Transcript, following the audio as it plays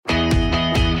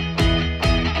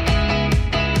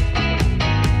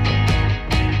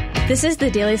This is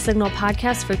the Daily Signal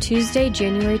podcast for Tuesday,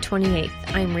 January 28th.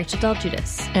 I'm Rachel Del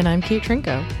Giudice. And I'm Kate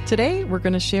Trinko. Today, we're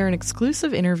going to share an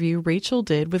exclusive interview Rachel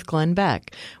did with Glenn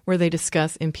Beck, where they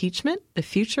discuss impeachment, the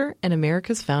future, and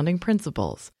America's founding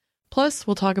principles. Plus,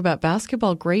 we'll talk about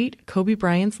basketball great Kobe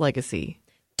Bryant's legacy.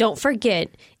 Don't forget,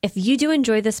 if you do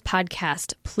enjoy this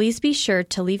podcast, please be sure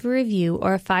to leave a review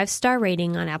or a 5-star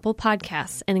rating on Apple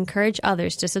Podcasts and encourage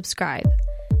others to subscribe.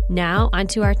 Now,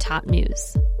 onto our top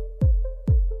news.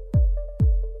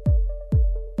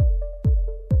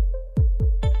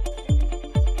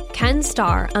 Ken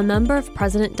Starr, a member of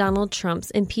President Donald Trump's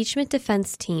impeachment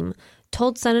defense team,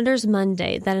 told senators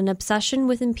Monday that an obsession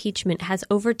with impeachment has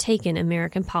overtaken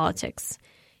American politics.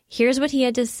 Here's what he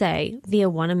had to say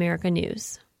via One America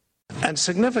News. And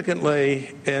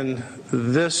significantly, in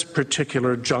this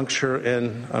particular juncture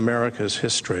in America's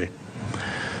history,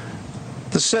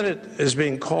 the Senate is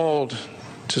being called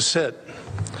to sit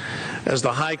as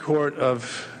the high court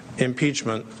of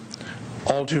impeachment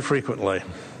all too frequently.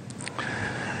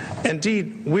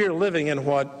 Indeed, we are living in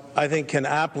what I think can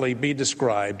aptly be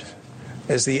described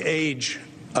as the age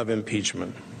of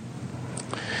impeachment.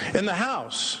 In the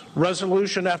House,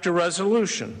 resolution after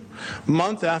resolution,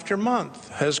 month after month,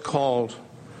 has called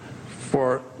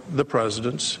for the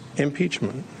president's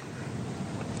impeachment.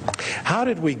 How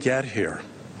did we get here?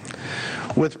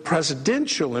 With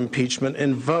presidential impeachment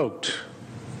invoked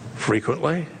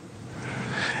frequently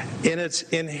in its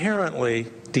inherently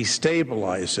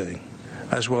destabilizing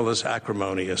as well as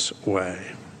acrimonious way.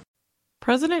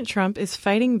 President Trump is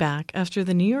fighting back after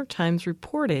the New York Times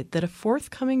reported that a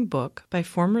forthcoming book by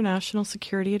former National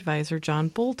Security Advisor John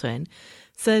Bolton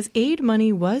says aid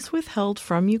money was withheld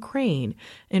from Ukraine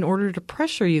in order to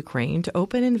pressure Ukraine to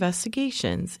open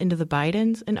investigations into the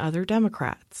Bidens and other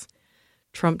Democrats.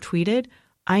 Trump tweeted,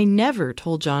 "I never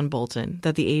told John Bolton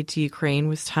that the aid to Ukraine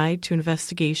was tied to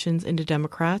investigations into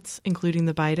Democrats, including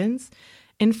the Bidens.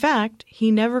 In fact, he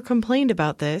never complained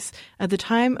about this at the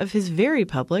time of his very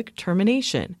public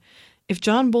termination. If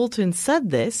John Bolton said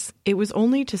this, it was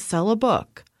only to sell a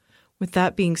book. With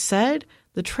that being said,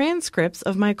 the transcripts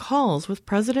of my calls with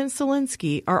President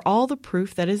Zelensky are all the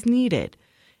proof that is needed.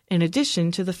 In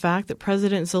addition to the fact that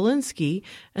President Zelensky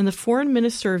and the foreign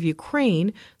minister of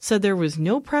Ukraine said there was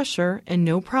no pressure and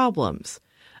no problems.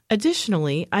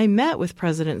 Additionally, I met with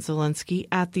President Zelensky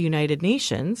at the United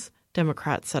Nations,"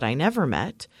 Democrats said I never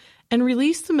met, "and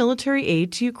released the military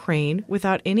aid to Ukraine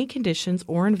without any conditions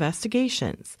or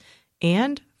investigations,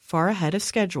 and far ahead of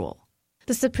schedule."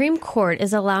 The Supreme Court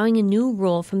is allowing a new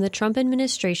rule from the Trump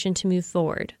administration to move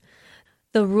forward.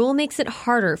 The rule makes it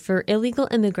harder for illegal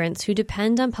immigrants who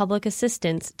depend on public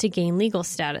assistance to gain legal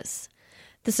status.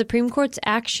 The Supreme Court's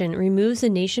action removes a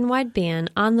nationwide ban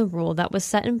on the rule that was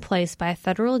set in place by a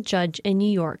federal judge in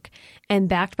New York and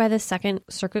backed by the Second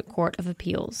Circuit Court of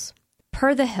Appeals.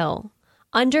 Per The Hill,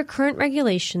 under current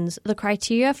regulations, the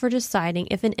criteria for deciding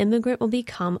if an immigrant will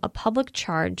become a public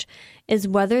charge is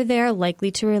whether they are likely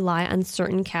to rely on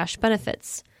certain cash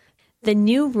benefits. The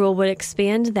new rule would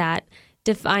expand that,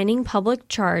 defining public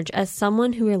charge as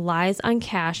someone who relies on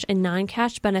cash and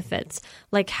non-cash benefits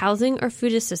like housing or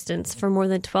food assistance for more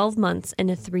than 12 months in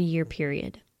a 3-year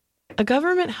period. A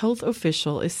government health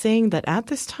official is saying that at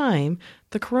this time,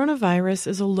 the coronavirus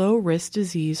is a low-risk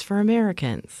disease for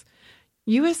Americans.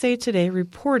 USA Today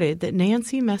reported that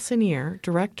Nancy Messonnier,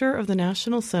 director of the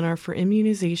National Center for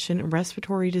Immunization and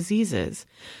Respiratory Diseases,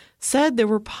 said there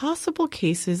were possible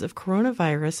cases of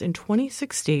coronavirus in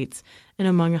 26 states and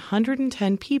among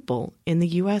 110 people in the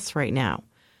U.S. right now.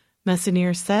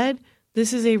 Messonnier said,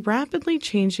 "This is a rapidly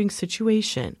changing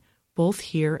situation, both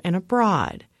here and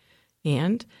abroad.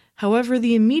 And, however,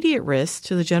 the immediate risk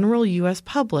to the general U.S.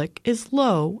 public is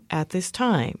low at this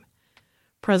time."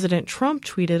 President Trump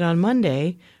tweeted on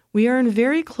Monday, "We are in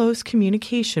very close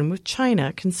communication with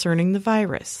China concerning the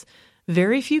virus.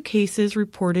 Very few cases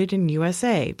reported in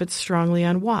USA, but strongly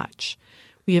on watch.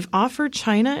 We have offered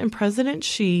China and President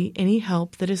Xi any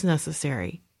help that is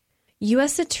necessary."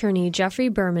 U.S. Attorney Geoffrey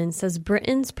Berman says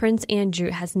Britain's Prince Andrew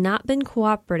has not been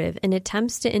cooperative in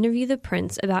attempts to interview the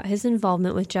prince about his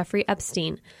involvement with Jeffrey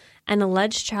Epstein, an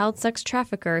alleged child sex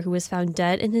trafficker who was found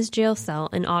dead in his jail cell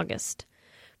in August.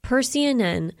 Per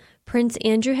CNN, Prince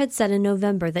Andrew had said in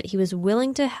November that he was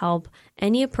willing to help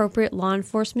any appropriate law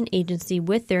enforcement agency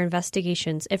with their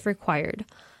investigations if required,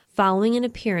 following an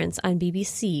appearance on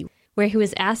BBC where he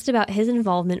was asked about his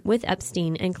involvement with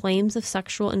Epstein and claims of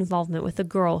sexual involvement with a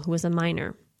girl who was a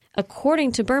minor.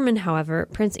 According to Berman, however,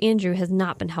 Prince Andrew has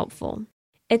not been helpful.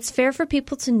 It's fair for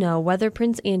people to know whether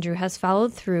Prince Andrew has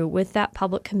followed through with that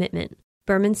public commitment,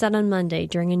 Berman said on Monday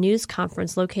during a news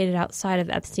conference located outside of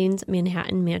Epstein's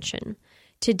Manhattan mansion.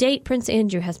 To date, Prince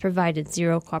Andrew has provided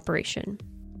zero cooperation.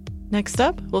 Next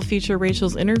up, we'll feature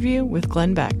Rachel's interview with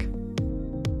Glenn Beck.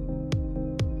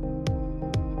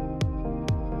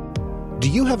 Do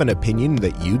you have an opinion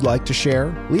that you'd like to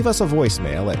share? Leave us a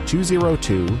voicemail at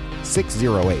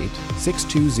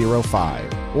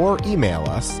 202-608-6205 or email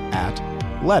us at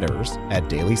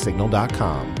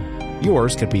letters@dailysignal.com.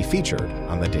 Yours could be featured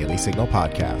on the Daily Signal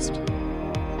podcast.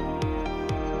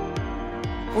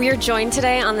 We are joined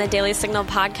today on the Daily Signal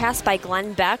podcast by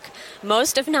Glenn Beck.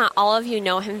 Most, if not all of you,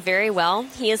 know him very well.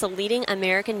 He is a leading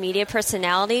American media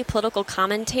personality, political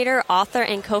commentator, author,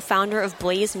 and co-founder of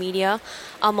Blaze Media,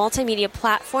 a multimedia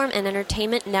platform and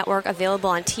entertainment network available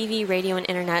on TV, radio, and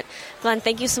internet. Glenn,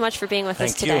 thank you so much for being with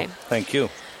us today. Thank you.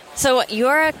 So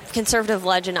you're a conservative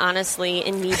legend, honestly,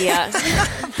 in media.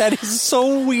 That is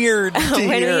so weird to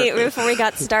hear. Before we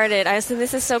got started, I was thinking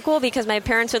this is so cool because my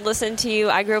parents would listen to you,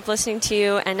 I grew up listening to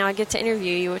you, and now I get to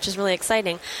interview you, which is really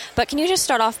exciting. But can you just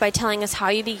start off by telling us how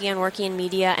you began working in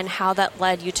media and how that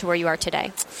led you to where you are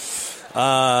today?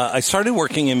 I started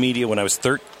working in media when I was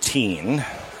 13,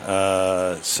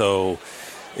 so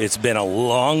it's been a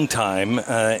long time,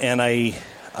 and I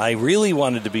really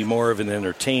wanted to be more of an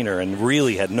entertainer and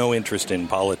really had no interest in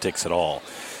politics at all.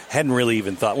 Hadn't really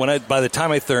even thought. By the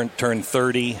time I turned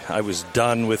 30, I was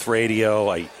done with radio.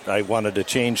 I wanted to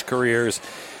change careers,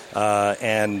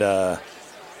 and I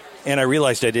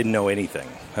realized I didn't know anything.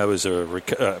 I was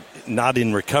not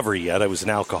in recovery yet. I was an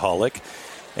alcoholic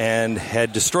and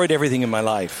had destroyed everything in my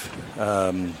life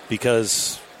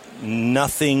because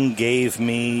nothing gave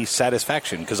me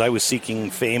satisfaction because I was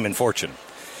seeking fame and fortune.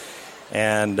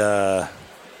 And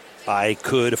I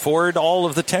could afford all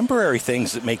of the temporary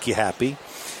things that make you happy.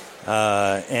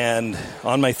 And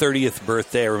on my 30th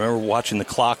birthday, I remember watching the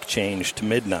clock change to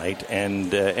midnight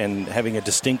and having a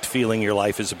distinct feeling your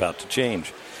life is about to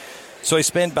change. So I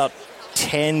spent about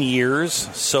 10 years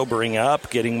sobering up,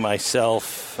 getting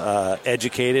myself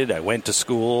educated. I went to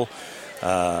school.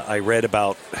 I read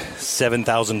about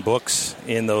 7,000 books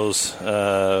in those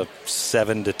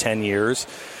 7 to 10 years.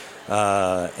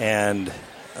 And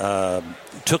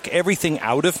took everything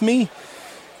out of me,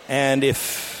 and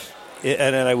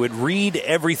I would read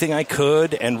everything I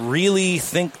could and really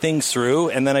think things through,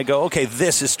 and then I go, okay,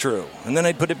 this is true, and then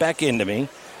I'd put it back into me.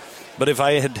 But if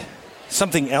I had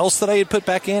something else that I had put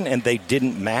back in and they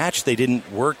didn't match, they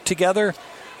didn't work together,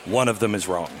 one of them is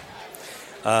wrong.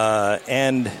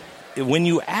 And when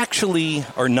you actually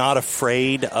are not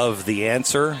afraid of the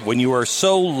answer, when you are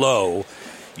so low,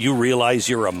 you realize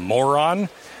you're a moron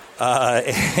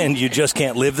and you just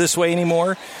can't live this way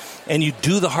anymore, and you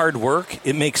do the hard work,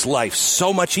 it makes life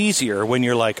so much easier when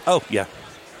you're like, oh, yeah,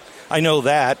 I know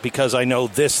that because I know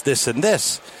this, this, and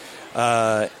this.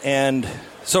 And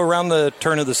so around the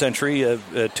turn of the century of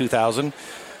 2000,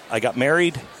 I got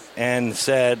married and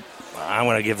said, I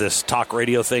want to give this talk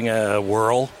radio thing a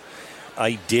whirl.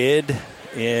 I did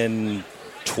in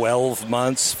 12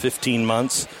 months, 15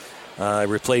 months. I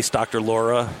replaced Dr.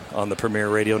 Laura on the premier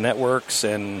radio networks,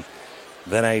 and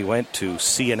then I went to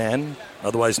CNN,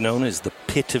 otherwise known as the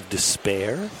Pit of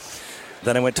Despair.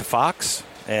 Then I went to Fox,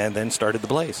 and then started the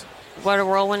Blaze. What a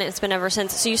whirlwind it's been ever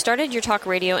since. So you started your talk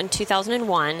radio in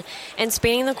 2001, and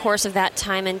spanning the course of that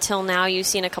time until now, you've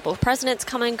seen a couple of presidents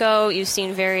come and go. You've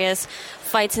seen various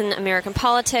fights in American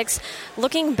politics.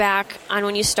 Looking back on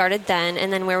when you started then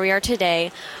and then where we are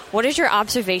today, what is your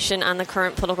observation on the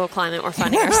current political climate we're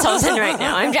finding ourselves in right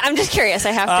now? I'm just curious.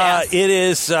 I have to ask. It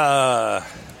is,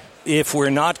 if we're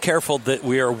not careful, that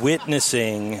we are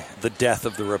witnessing the death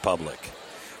of the Republic.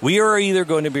 We are either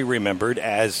going to be remembered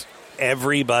as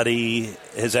everybody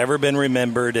has ever been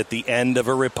remembered at the end of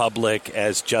a republic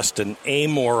as just an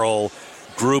amoral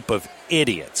group of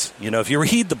idiots. You know, if you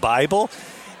read the Bible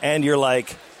and you're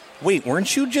like, wait,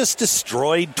 weren't you just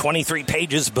destroyed 23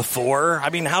 pages before?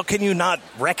 I mean, how can you not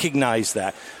recognize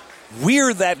that?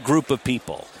 We're that group of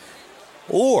people.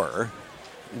 Or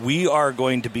we are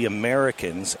going to be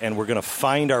Americans and we're going to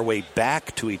find our way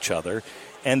back to each other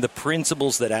and the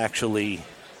principles that actually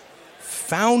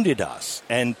founded us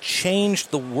and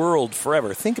changed the world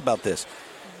forever. Think about this.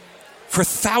 For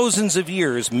thousands of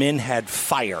years, men had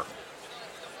fire.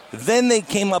 Then they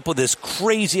came up with this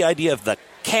crazy idea of the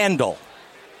candle.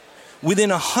 Within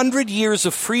 100 years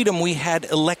of freedom, we had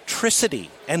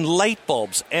electricity and light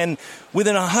bulbs. And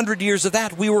within 100 years of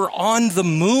that, we were on the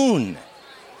moon.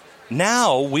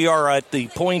 Now we are at the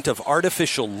point of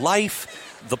artificial life,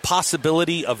 the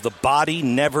possibility of the body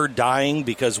never dying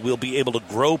because we'll be able to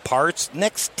grow parts.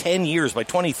 Next 10 years, by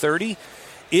 2030,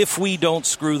 if we don't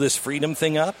screw this freedom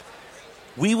thing up,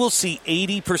 we will see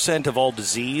 80% of all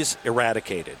disease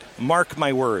eradicated. Mark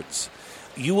my words.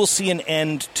 you will see an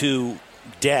end to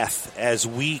death as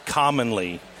we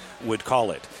commonly would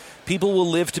call it. People will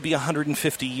live to be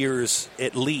 150 years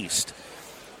at least.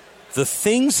 The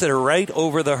things that are right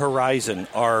over the horizon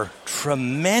are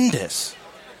tremendous.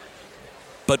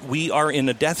 But we are in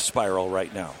a death spiral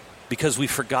right now because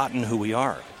we've forgotten who we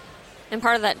are. And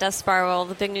part of that death spiral,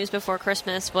 the big news before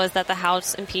Christmas was that the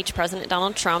House impeached President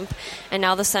Donald Trump, and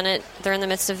now the Senate, they're in the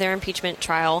midst of their impeachment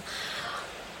trial.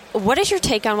 What is your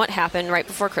take on what happened right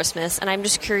before Christmas? And I'm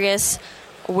just curious,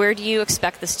 where do you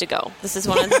expect this to go? This is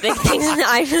one of the big things that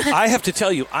I have to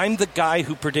tell you, I'm the guy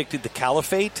who predicted the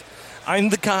caliphate. I'm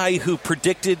the guy who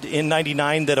predicted in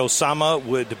 99 that Osama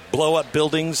would blow up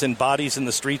buildings and bodies in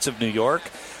the streets of New York.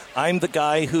 I'm the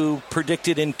guy who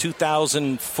predicted in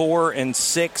 2004 and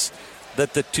 6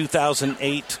 that the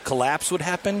 2008 collapse would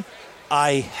happen.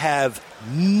 I have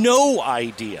no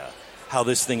idea how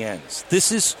this thing ends.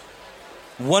 This is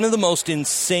one of the most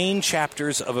insane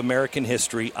chapters of American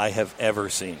history I have ever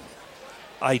seen.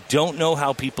 I don't know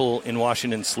how people in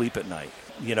Washington sleep at night.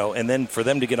 And then for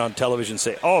them to get on television and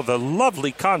say, oh, the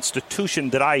lovely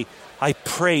Constitution that I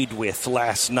prayed with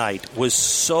last night was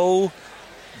so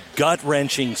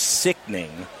gut-wrenching,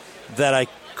 sickening that I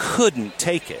couldn't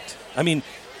take it. I mean,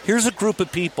 here's a group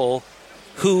of people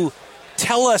who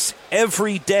tell us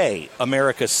every day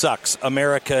America sucks.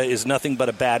 America is nothing but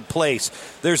a bad place.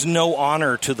 There's no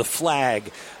honor to the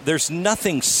flag. There's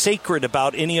nothing sacred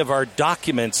about any of our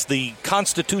documents. The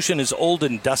Constitution is old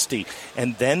and dusty.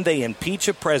 And then they impeach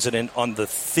a president on the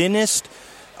thinnest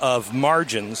of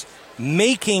margins,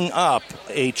 making up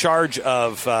a charge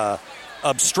of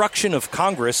obstruction of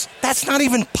Congress. That's not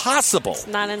even possible. It's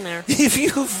not in there. If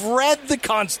you've read the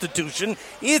Constitution,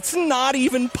 it's not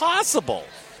even possible.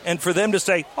 And for them to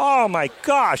say, oh, my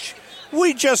gosh,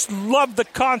 we just love the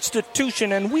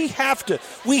Constitution and we have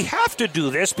to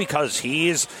do this because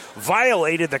he's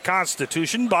violated the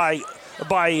Constitution by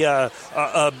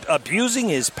abusing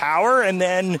his power and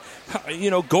then,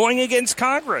 going against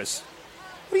Congress.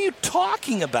 What are you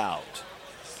talking about?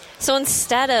 So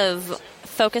instead of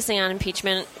focusing on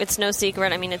impeachment, it's no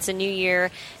secret. I mean, it's a new year,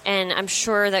 and I'm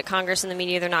sure that Congress and the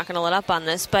media, they're not going to let up on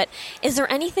this. But is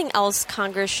there anything else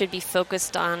Congress should be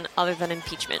focused on other than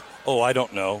impeachment? Oh, I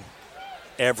don't know.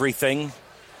 Everything.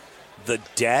 The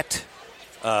debt,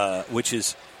 which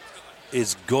is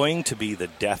going to be the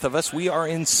death of us. We are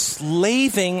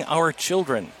enslaving our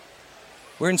children.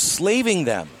 We're enslaving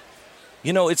them.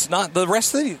 It's not the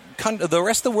rest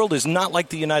of the world is not like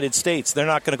the United States. They're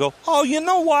not going to go, oh, you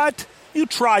know what? You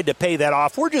tried to pay that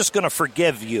off. We're just going to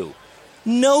forgive you.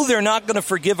 No, they're not going to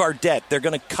forgive our debt. They're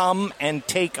going to come and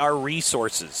take our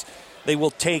resources. They will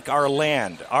take our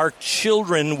land. Our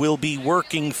children will be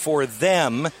working for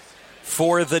them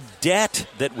for the debt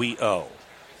that we owe.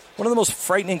 One of the most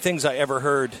frightening things I ever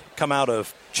heard come out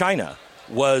of China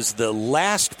was the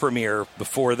last premier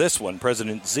before this one,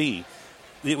 President Xi.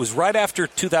 It was right after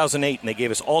 2008, and they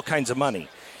gave us all kinds of money.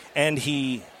 And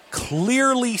he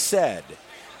clearly said,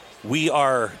 we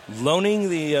are loaning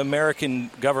the American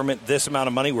government this amount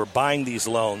of money. We're buying these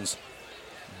loans.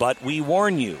 But we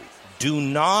warn you, do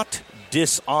not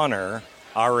dishonor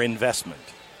our investment.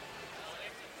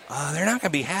 They're not going to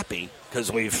be happy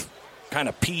because we've kind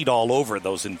of peed all over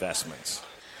those investments.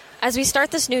 As we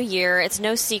start this new year, it's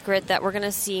no secret that we're going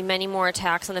to see many more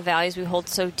attacks on the values we hold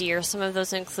so dear. Some of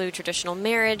those include traditional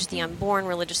marriage, the unborn,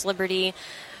 religious liberty.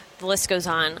 The list goes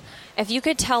on. If you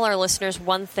could tell our listeners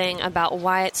one thing about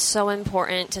why it's so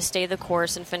important to stay the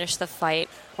course and finish the fight,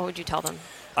 what would you tell them?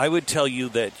 I would tell you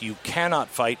that you cannot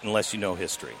fight unless you know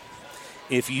history.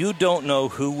 If you don't know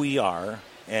who we are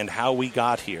and how we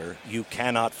got here, you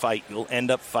cannot fight. You'll end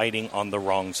up fighting on the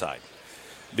wrong side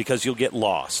because you'll get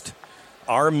lost.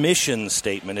 Our mission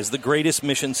statement is the greatest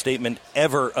mission statement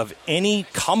ever of any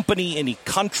company, any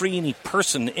country, any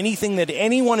person, anything that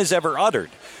anyone has ever uttered.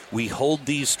 We hold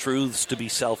these truths to be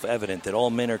self-evident, that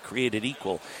all men are created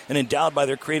equal and endowed by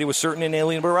their Creator with certain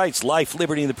inalienable rights, life,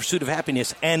 liberty, and the pursuit of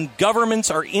happiness, and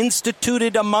governments are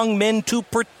instituted among men to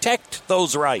protect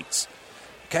those rights.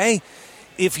 Okay?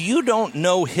 If you don't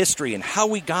know history and how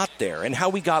we got there and how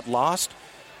we got lost,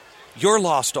 you're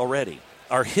lost already.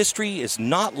 Our history is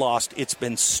not lost. It's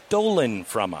been stolen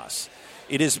from us.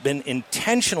 It has been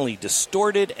intentionally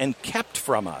distorted and kept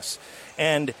from us.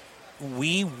 And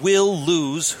we will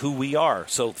lose who we are.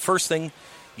 So first thing,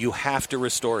 you have to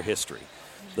restore history.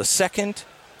 The second,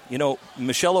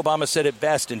 Michelle Obama said it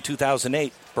best in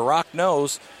 2008. Barack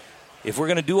knows if we're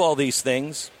going to do all these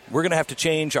things, we're going to have to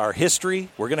change our history.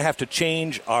 We're going to have to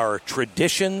change our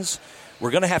traditions.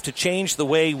 We're going to have to change the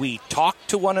way we talk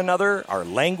to one another, our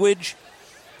language.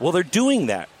 Well, they're doing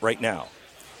that right now.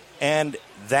 And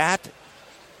that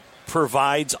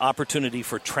provides opportunity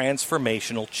for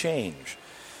transformational change.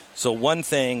 So one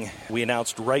thing we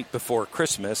announced right before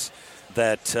Christmas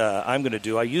that I'm going to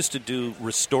do, I used to do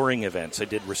restoring events. I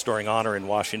did Restoring Honor in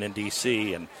Washington,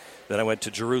 D.C., and then I went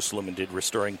to Jerusalem and did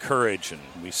Restoring Courage, and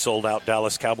we sold out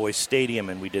Dallas Cowboys Stadium,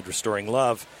 and we did Restoring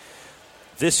Love.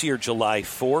 This year, July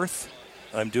 4th,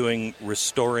 I'm doing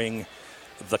Restoring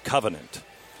the Covenant.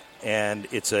 And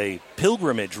it's a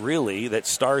pilgrimage, really, that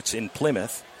starts in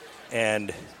Plymouth.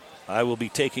 And I will be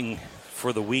taking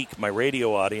for the week my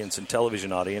radio audience and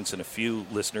television audience and a few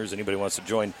listeners, anybody who wants to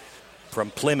join, from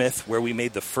Plymouth, where we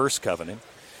made the first covenant,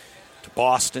 to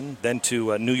Boston, then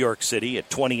to New York City at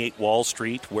 28 Wall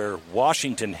Street, where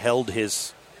Washington held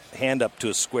his hand up to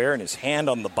a square and his hand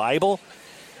on the Bible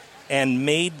and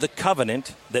made the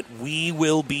covenant that we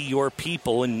will be your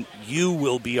people and you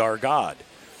will be our God.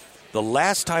 The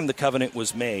last time the covenant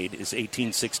was made is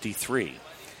 1863,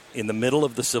 in the middle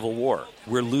of the Civil War.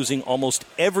 We're losing almost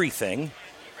everything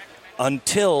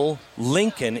until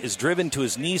Lincoln is driven to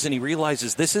his knees and he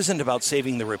realizes this isn't about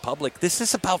saving the Republic. This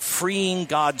is about freeing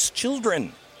God's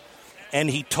children. And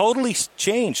he totally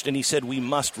changed, and he said we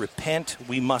must repent,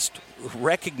 we must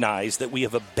recognize that we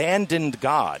have abandoned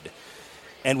God,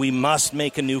 and we must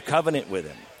make a new covenant with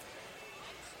him.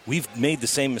 We've made the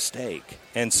same mistake.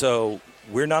 And so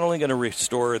we're not only going to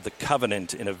restore the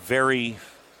covenant in a very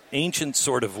ancient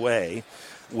sort of way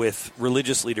with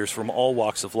religious leaders from all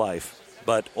walks of life,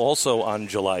 but also on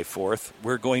July 4th,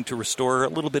 we're going to restore a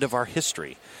little bit of our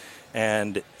history.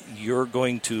 And you're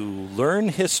going to learn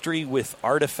history with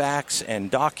artifacts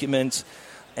and documents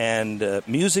and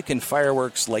music and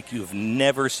fireworks like you've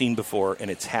never seen before, and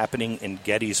it's happening in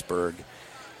Gettysburg.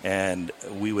 And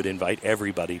we would invite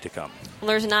everybody to come.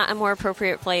 There's not a more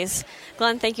appropriate place.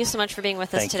 Glenn, thank you so much for being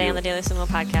with us today on the Daily Signal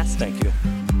podcast. Thank you.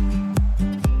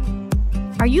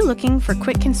 Are you looking for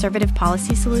quick conservative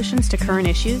policy solutions to current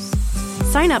issues?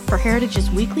 Sign up for Heritage's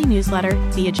weekly newsletter,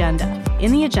 The Agenda.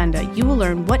 In The Agenda, you will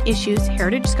learn what issues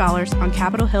Heritage scholars on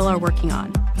Capitol Hill are working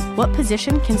on, what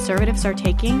position conservatives are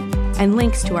taking, and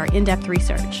links to our in-depth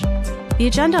research. The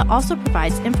Agenda also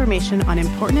provides information on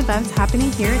important events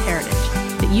happening here at Heritage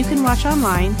that you can watch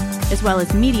online, as well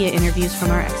as media interviews from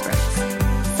our experts.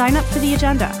 Sign up for The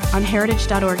Agenda on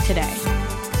heritage.org today.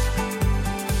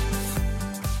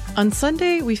 On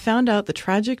Sunday, we found out the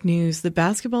tragic news that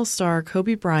basketball star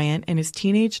Kobe Bryant and his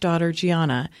teenage daughter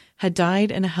Gianna had died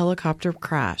in a helicopter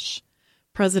crash.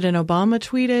 President Obama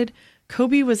tweeted,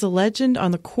 "Kobe was a legend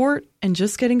on the court and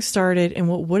just getting started in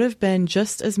what would have been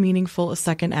just as meaningful a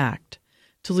second act.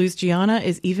 To lose Gianna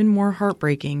is even more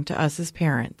heartbreaking to us as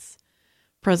parents."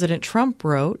 President Trump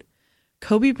wrote,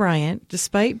 "Kobe Bryant,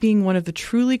 despite being one of the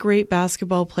truly great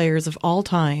basketball players of all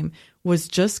time, was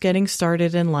just getting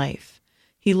started in life.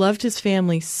 He loved his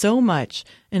family so much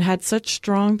and had such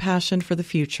strong passion for the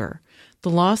future. The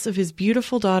loss of his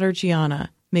beautiful daughter Gianna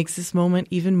makes this moment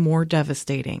even more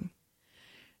devastating."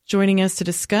 Joining us to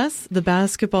discuss the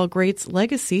basketball great's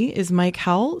legacy is Mike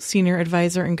Howell, Senior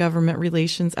Advisor in Government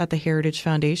Relations at the Heritage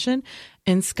Foundation,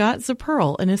 and Scott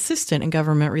Zaperl, an Assistant in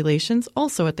Government Relations,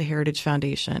 also at the Heritage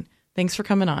Foundation. Thanks for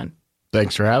coming on.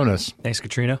 Thanks for having us. Thanks,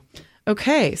 Katrina.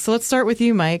 Okay, so let's start with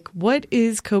you, Mike. What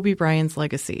is Kobe Bryant's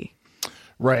legacy?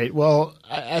 Right. Well,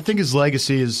 I think his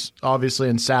legacy is obviously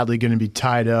and sadly going to be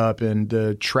tied up in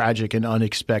the tragic and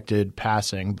unexpected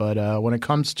passing. But when it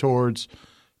comes towards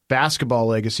basketball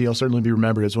legacy, he'll certainly be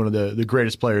remembered as one of the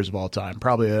greatest players of all time,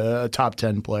 probably a top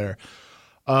 10 player.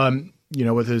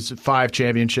 With his 5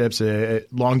 championships, a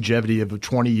longevity of a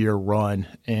 20-year run,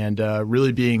 and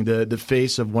really being the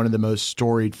face of one of the most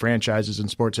storied franchises in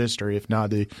sports history, if not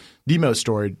the most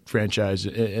storied franchise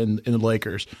in the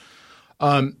Lakers.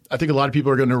 I think a lot of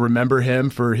people are going to remember him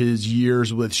for his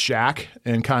years with Shaq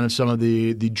and kind of some of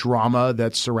the drama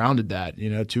that surrounded that.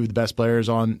 Two of the best players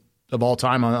of all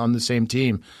time on the same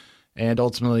team. And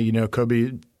ultimately,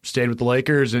 Kobe stayed with the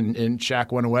Lakers and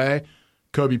Shaq went away.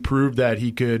 Kobe proved that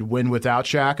he could win without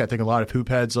Shaq. I think a lot of hoop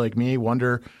heads like me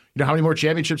wonder, how many more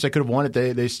championships they could have won if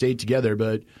they stayed together.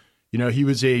 But, he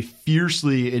was a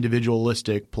fiercely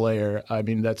individualistic player. I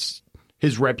mean, that's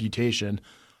his reputation.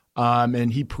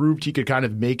 And he proved he could kind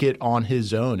of make it on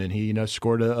his own. And he,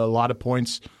 scored a lot of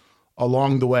points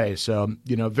along the way. So,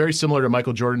 very similar to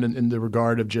Michael Jordan in the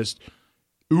regard of just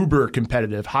uber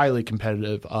competitive, highly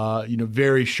competitive,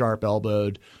 very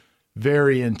sharp-elbowed,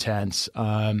 very intense,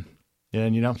 and,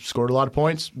 scored a lot of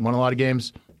points, won a lot of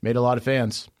games, made a lot of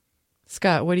fans.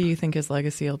 Scott, what do you think his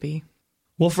legacy will be?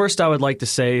 Well, first I would like to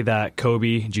say that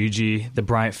Kobe, Gigi, the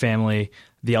Bryant family,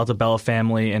 the Altobello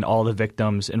family, and all the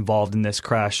victims involved in this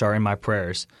crash are in my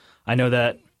prayers. I know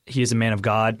that he is a man of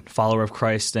God, follower of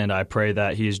Christ, and I pray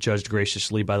that he is judged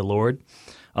graciously by the Lord.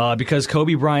 Because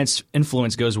Kobe Bryant's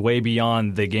influence goes way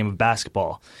beyond the game of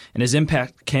basketball, and his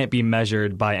impact can't be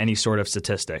measured by any sort of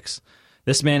statistics.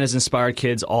 This man has inspired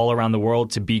kids all around the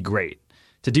world to be great,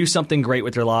 to do something great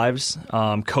with their lives.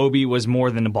 Kobe was more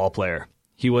than a ball player.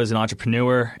 He was an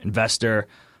entrepreneur, investor,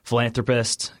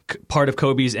 philanthropist. Part of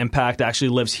Kobe's impact actually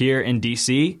lives here in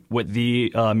D.C. with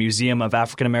the Museum of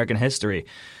African American History,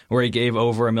 where he gave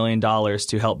over $1 million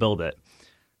to help build it.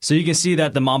 So you can see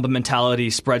that the Mamba mentality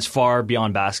spreads far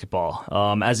beyond basketball.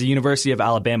 As a University of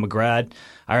Alabama grad,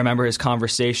 I remember his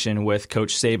conversation with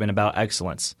Coach Saban about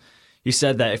excellence. He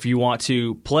said that if you want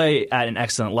to play at an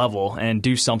excellent level and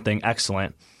do something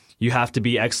excellent, you have to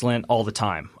be excellent all the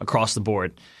time, across the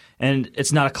board. And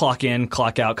it's not a clock in,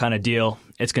 clock out kind of deal.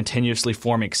 It's continuously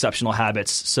forming exceptional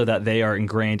habits so that they are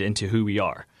ingrained into who we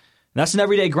are. And that's an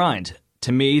everyday grind.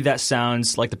 To me, that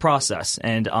sounds like the process,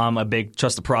 and I'm a big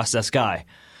trust the process guy.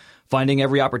 Finding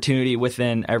every opportunity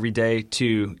within every day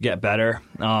to get better.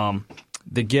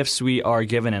 The gifts we are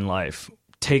given in life,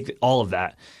 take all of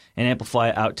that and amplify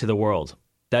it out to the world.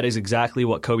 That is exactly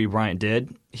what Kobe Bryant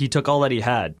did. He took all that he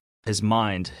had, his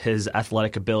mind, his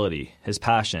athletic ability, his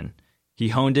passion. He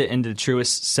honed it into the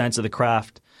truest sense of the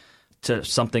craft to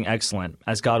something excellent,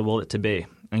 as God willed it to be,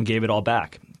 and gave it all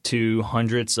back to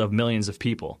hundreds of millions of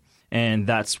people. And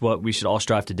that's what we should all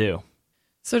strive to do.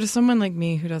 So to someone like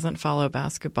me who doesn't follow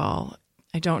basketball,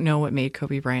 I don't know what made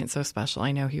Kobe Bryant so special.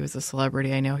 I know he was a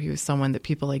celebrity. I know he was someone that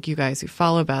people like you guys who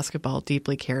follow basketball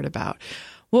deeply cared about.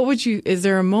 Is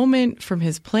there a moment from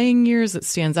his playing years that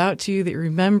stands out to you that you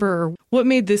remember? What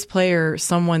made this player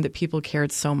someone that people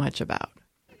cared so much about?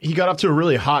 He got off to a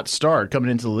really hot start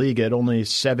coming into the league at only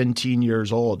 17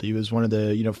 years old. He was one of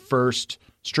the, first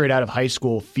straight out of high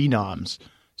school phenoms.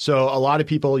 So a lot of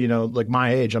people, like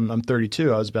my age, I'm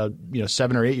 32. I was about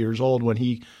 7 or 8 years old when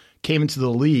he came into the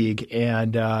league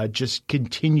and just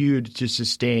continued to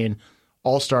sustain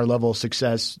all-star level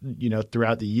success,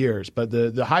 throughout the years. But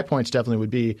the high points definitely would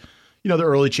be, the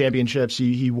early championships.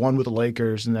 He won with the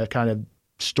Lakers and that kind of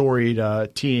storied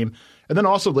team. And then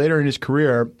also later in his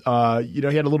career, he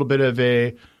had a little bit of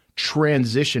a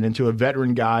transition into a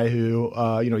veteran guy who,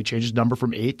 he changed his number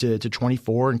from 8 to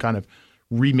 24 and kind of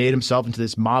remade himself into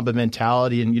this Mamba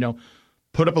mentality and,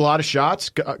 put up a lot of shots,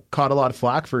 caught a lot of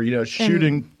flack for,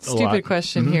 shooting a lot. Stupid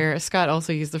question here. Scott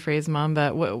also used the phrase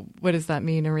Mamba. What does that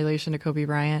mean in relation to Kobe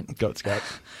Bryant? Go, Scott.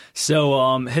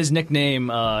 So his nickname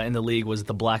in the league was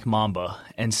the Black Mamba.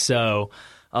 And so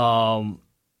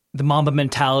the Mamba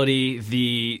mentality,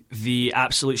 the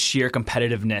absolute sheer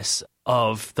competitiveness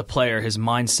of the player, his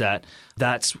mindset,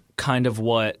 that's kind of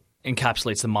what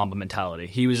encapsulates the Mamba mentality.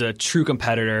 He was a true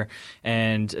competitor,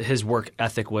 and his work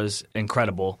ethic was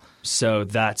incredible. So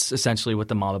that's essentially what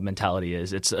the Mamba mentality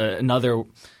is. It's another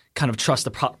kind of trust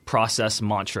the process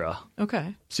mantra.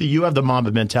 Okay. See, you have the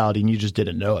Mamba mentality, and you just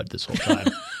didn't know it this whole time.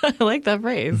 I like that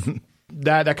phrase.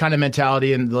 That kind of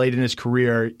mentality, and late in his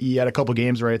career, he had a couple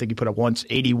games where I think he put up once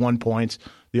 81 points.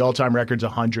 The all-time record's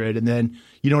 100. And then,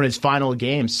 in his final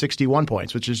game, 61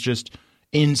 points, which is just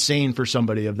insane for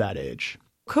somebody of that age.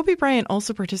 Kobe Bryant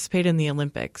also participated in the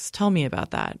Olympics. Tell me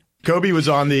about that. Kobe was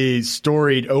on the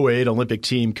storied 08 Olympic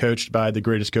team coached by the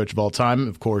greatest coach of all time,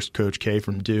 of course, Coach K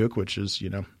from Duke, which is,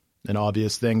 an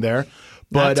obvious thing there.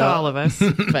 But, not to all of us.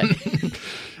 But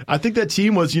I think that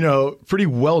team was, pretty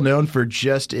well known for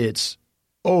just its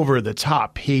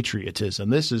over-the-top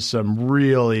patriotism. This is some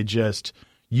really just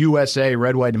USA,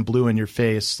 red, white, and blue in your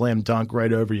face, slam dunk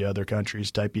right over you other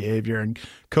countries type behavior. And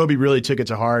Kobe really took it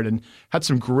to heart and had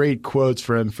some great quotes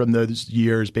from those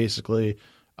years, basically,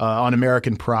 on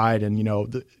American pride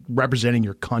and, representing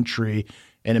your country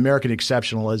and American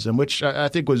exceptionalism, which I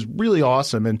think was really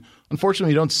awesome. And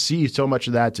unfortunately, you don't see so much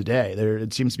of that today.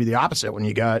 It seems to be the opposite when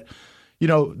you got, the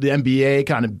NBA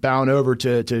kind of bound over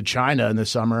to China in the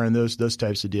summer and those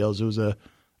types of deals. It was a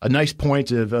nice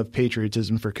point of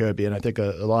patriotism for Kobe, and I think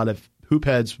a lot of hoop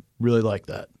heads really like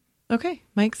that. Okay.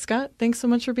 Mike, Scott, thanks so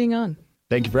much for being on.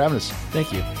 Thank you for having us.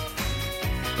 Thank you.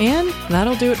 And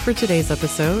that'll do it for today's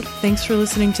episode. Thanks for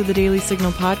listening to the Daily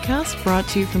Signal podcast, brought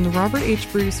to you from the Robert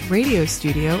H. Bruce radio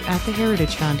studio at the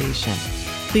Heritage Foundation.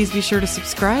 Please be sure to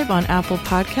subscribe on Apple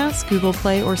Podcasts, Google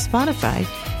Play, or Spotify,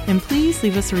 and please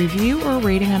leave us a review or a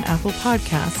rating on Apple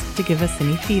Podcasts to give us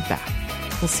any feedback.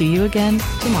 We'll see you again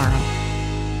tomorrow.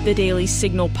 The Daily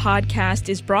Signal podcast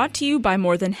is brought to you by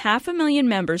more than 500,000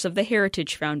 members of the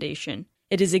Heritage Foundation.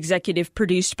 It is executive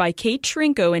produced by Kate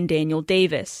Shrinko and Daniel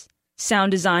Davis.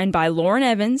 Sound design by Lauren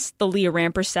Evans, Thalia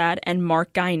Rampersad, and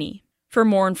Mark Guiney. For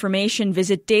more information,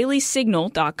 visit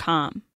dailysignal.com.